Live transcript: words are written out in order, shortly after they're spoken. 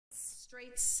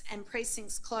streets and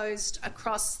precincts closed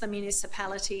across the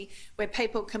municipality where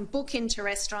people can book into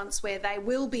restaurants where they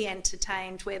will be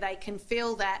entertained, where they can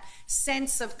feel that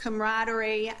sense of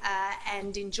camaraderie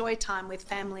and enjoy time with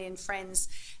family and friends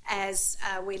as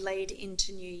we lead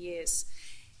into New Year's.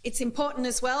 It's important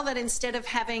as well that instead of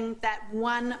having that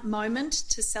one moment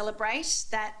to celebrate,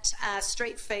 that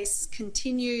Street Feast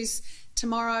continues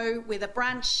tomorrow with a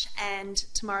brunch and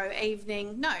tomorrow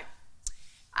evening,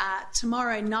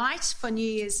 tomorrow night for New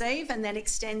Year's Eve, and then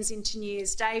extends into New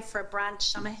Year's Day for a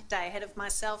brunch. I'm a day ahead of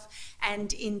myself,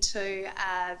 and into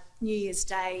New Year's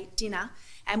Day dinner.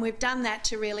 And we've done that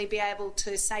to really be able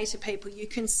to say to people, you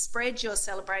can spread your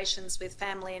celebrations with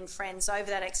family and friends over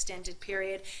that extended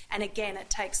period. And again, it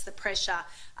takes the pressure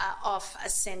off a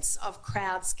sense of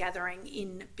crowds gathering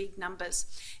in big numbers.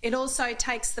 It also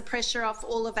takes the pressure off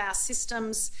all of our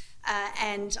systems,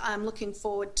 and I'm looking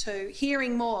forward to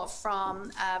hearing more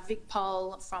from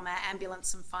VicPol, from our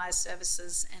ambulance and fire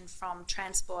services, and from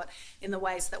transport in the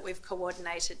ways that we've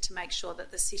coordinated to make sure that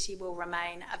the city will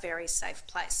remain a very safe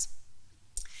place.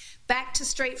 Back to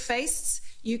street feasts,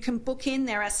 you can book in.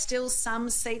 There are still some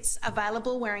seats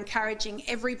available. We're encouraging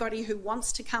everybody who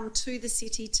wants to come to the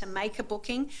city to make a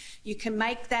booking. You can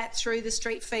make that through the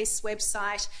Street Feasts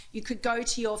website. You could go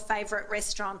to your favourite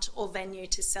restaurant or venue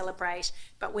to celebrate,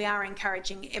 but we are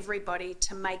encouraging everybody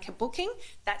to make a booking.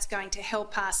 That's going to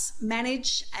help us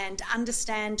manage and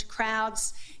understand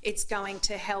crowds. It's going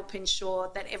to help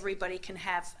ensure that everybody can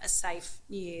have a safe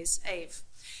New Year's Eve.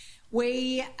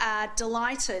 We are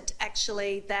delighted,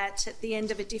 actually, that at the end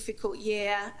of a difficult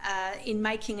year, in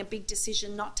making a big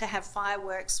decision not to have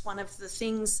fireworks, one of the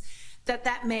things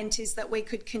that meant is that we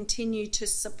could continue to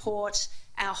support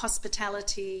our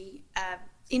hospitality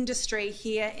industry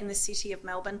here in the city of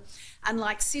Melbourne.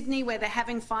 Unlike Sydney, where they're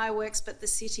having fireworks but the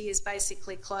city is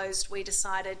basically closed, we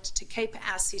decided to keep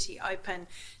our city open,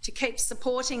 to keep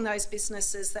supporting those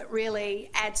businesses that really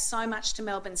add so much to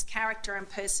Melbourne's character and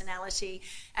personality,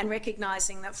 and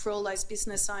recognising that for all those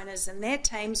business owners and their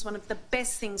teams, one of the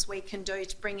best things we can do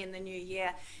to bring in the new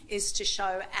year is to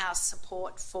show our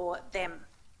support for them.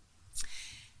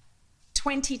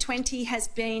 2020 has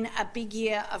been a big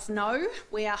year of no.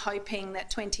 We are hoping that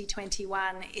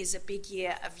 2021 is a big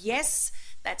year of yes.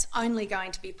 That's only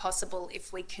going to be possible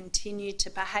if we continue to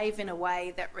behave in a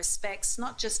way that respects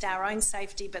not just our own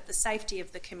safety, but the safety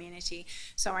of the community.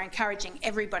 So we're encouraging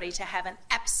everybody to have an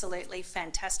absolutely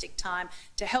fantastic time,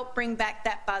 to help bring back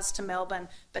that buzz to Melbourne,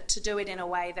 but to do it in a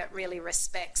way that really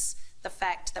respects the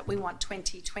fact that we want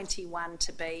 2021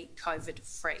 to be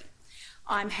COVID-free.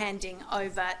 I'm handing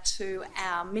over to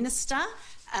our Minister,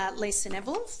 Lisa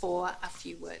Neville, for a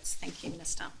few words. Thank you,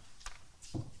 Minister.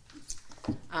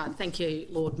 Thank you,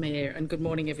 Lord Mayor, and good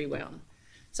morning, everyone.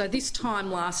 So this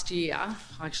time last year,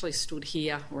 I actually stood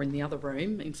here, or in the other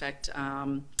room, in fact,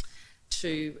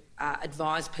 to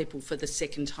advise people for the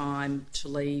second time to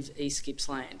leave East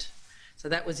Gippsland. So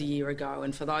that was a year ago,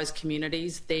 and for those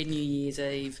communities, their New Year's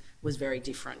Eve was very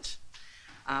different.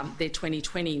 Their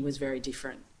 2020 was very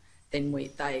different than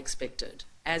they expected,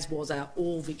 as was our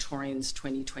all Victorians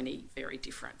 2020 very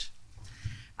different.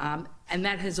 And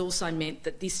that has also meant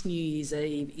that this New Year's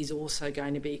Eve is also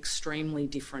going to be extremely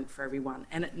different for everyone,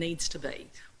 and it needs to be.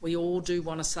 We all do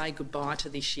want to say goodbye to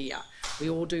this year. We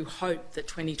all do hope that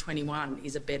 2021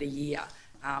 is a better year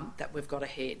that we've got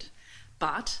ahead.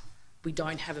 But we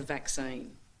don't have a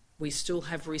vaccine. We still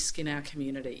have risk in our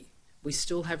community. We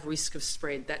still have risk of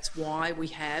spread. That's why we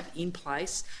have in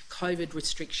place COVID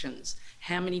restrictions.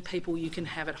 How many people you can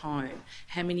have at home,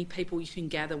 how many people you can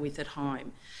gather with at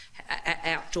home,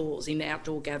 outdoors, in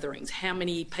outdoor gatherings, how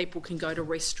many people can go to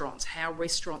restaurants, how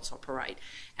restaurants operate.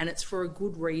 And it's for a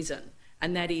good reason,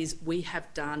 and that is we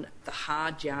have done the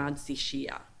hard yards this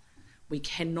year. We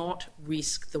cannot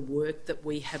risk the work that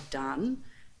we have done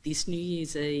this New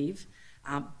Year's Eve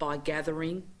by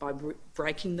gathering, by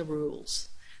breaking the rules.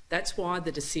 That's why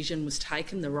the decision was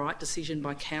taken, the right decision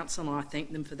by Council, and I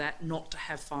thank them for that, not to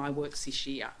have fireworks this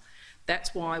year.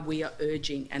 That's why we are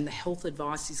urging, and the health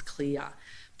advice is clear,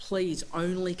 please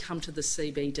only come to the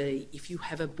CBD if you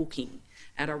have a booking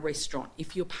at a restaurant,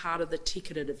 if you're part of the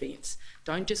ticketed events.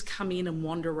 Don't just come in and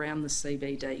wander around the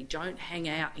CBD. Don't hang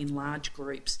out in large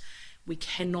groups. We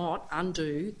cannot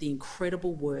undo the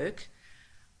incredible work,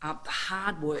 the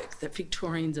hard work that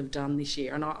Victorians have done this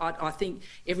year. And I think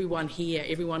everyone here,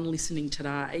 everyone listening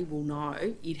today will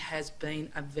know it has been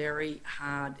a very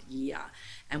hard year,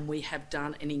 and we have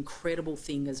done an incredible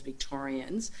thing as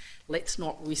Victorians. Let's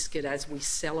not risk it as we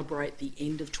celebrate the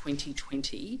end of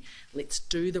 2020. Let's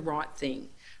do the right thing.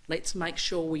 Let's make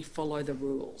sure we follow the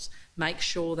rules. Make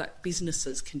sure that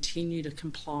businesses continue to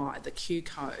comply, the Q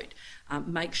code.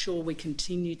 Make sure we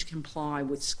continue to comply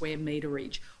with square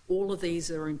meterage. All of these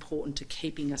are important to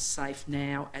keeping us safe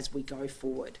now as we go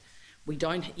forward. We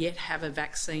don't yet have a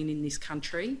vaccine in this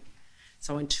country,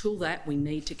 so until that, we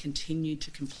need to continue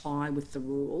to comply with the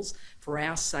rules for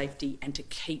our safety and to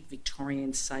keep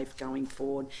Victorians safe going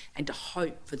forward and to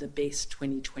hope for the best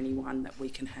 2021 that we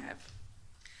can have.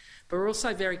 But we're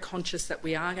also very conscious that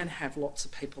we are going to have lots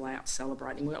of people out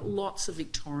celebrating. We've got lots of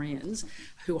Victorians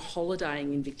who are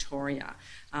holidaying in Victoria,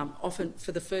 often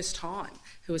for the first time,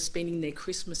 who are spending their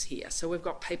Christmas here. So we've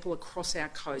got people across our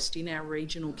coast, in our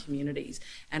regional communities,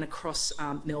 and across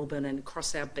Melbourne and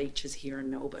across our beaches here in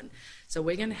Melbourne. So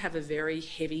we're going to have a very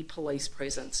heavy police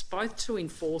presence, both to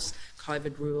enforce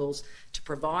COVID rules, to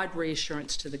provide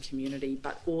reassurance to the community,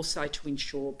 but also to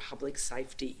ensure public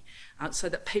safety, so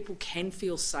that people can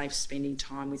feel safe spending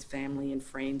time with family and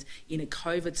friends in a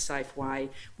COVID-safe way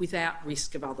without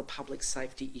risk of other public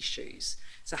safety issues.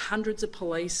 So hundreds of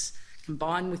police,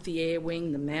 combined with the air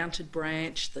wing, the mounted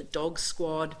branch, the dog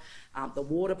squad, the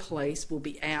water police, will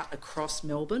be out across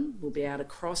Melbourne, will be out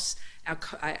across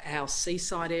our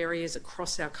seaside areas,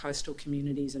 across our coastal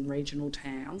communities and regional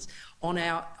towns, on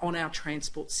our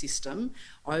transport system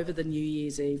over the New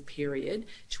Year's Eve period,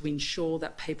 to ensure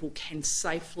that people can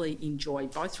safely enjoy,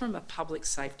 both from a public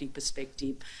safety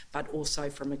perspective but also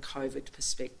from a COVID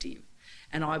perspective.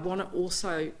 And I want to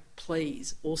also,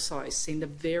 please, send a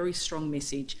very strong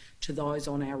message to those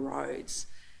on our roads.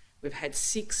 We've had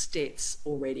 6 deaths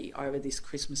already over this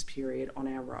Christmas period on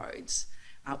our roads.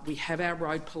 We have our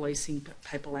road policing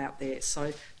people out there,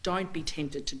 so don't be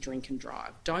tempted to drink and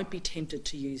drive. Don't be tempted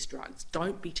to use drugs.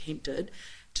 Don't be tempted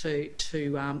to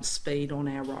speed on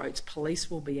our roads.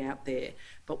 Police will be out there,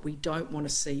 but we don't want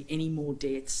to see any more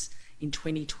deaths in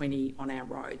 2020 on our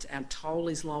roads. Our toll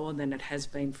is lower than it has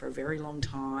been for a very long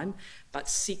time, but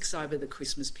 6 over the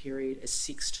Christmas period is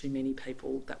 6 too many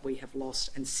people that we have lost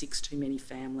and 6 too many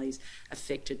families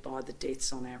affected by the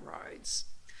deaths on our roads.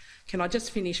 Can I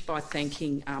just finish by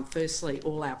thanking, firstly,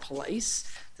 all our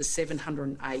police, the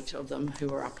 708 of them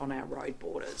who are up on our road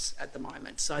borders at the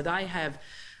moment. So they have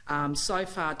so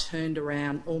far turned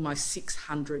around almost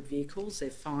 600 vehicles.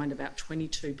 They've fined about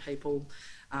 22 people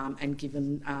and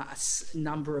given a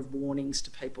number of warnings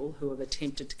to people who have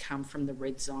attempted to come from the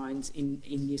red zones in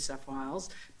New South Wales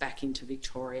back into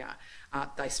Victoria.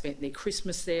 They spent their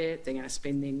Christmas there, they're going to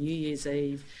spend their New Year's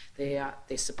Eve, they're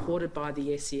supported by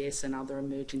the SES and other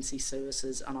emergency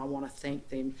services, and I want to thank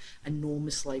them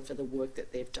enormously for the work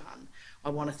that they've done. I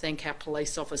want to thank our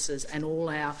police officers and all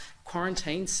our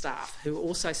quarantine staff who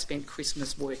also spent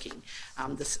Christmas working.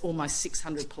 There's almost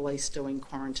 600 police doing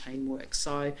quarantine work.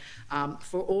 So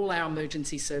for all our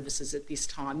emergency services at this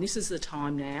time, this is the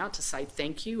time now to say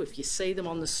thank you. If you see them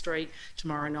on the street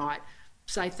tomorrow night,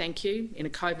 say thank you in a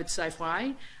COVID-safe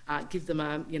way. Give them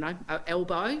a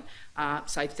elbow.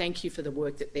 Say thank you for the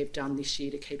work that they've done this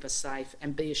year to keep us safe,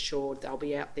 and be assured they'll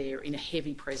be out there in a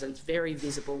heavy presence, very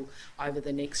visible over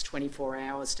the next 24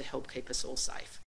 hours to help keep us all safe.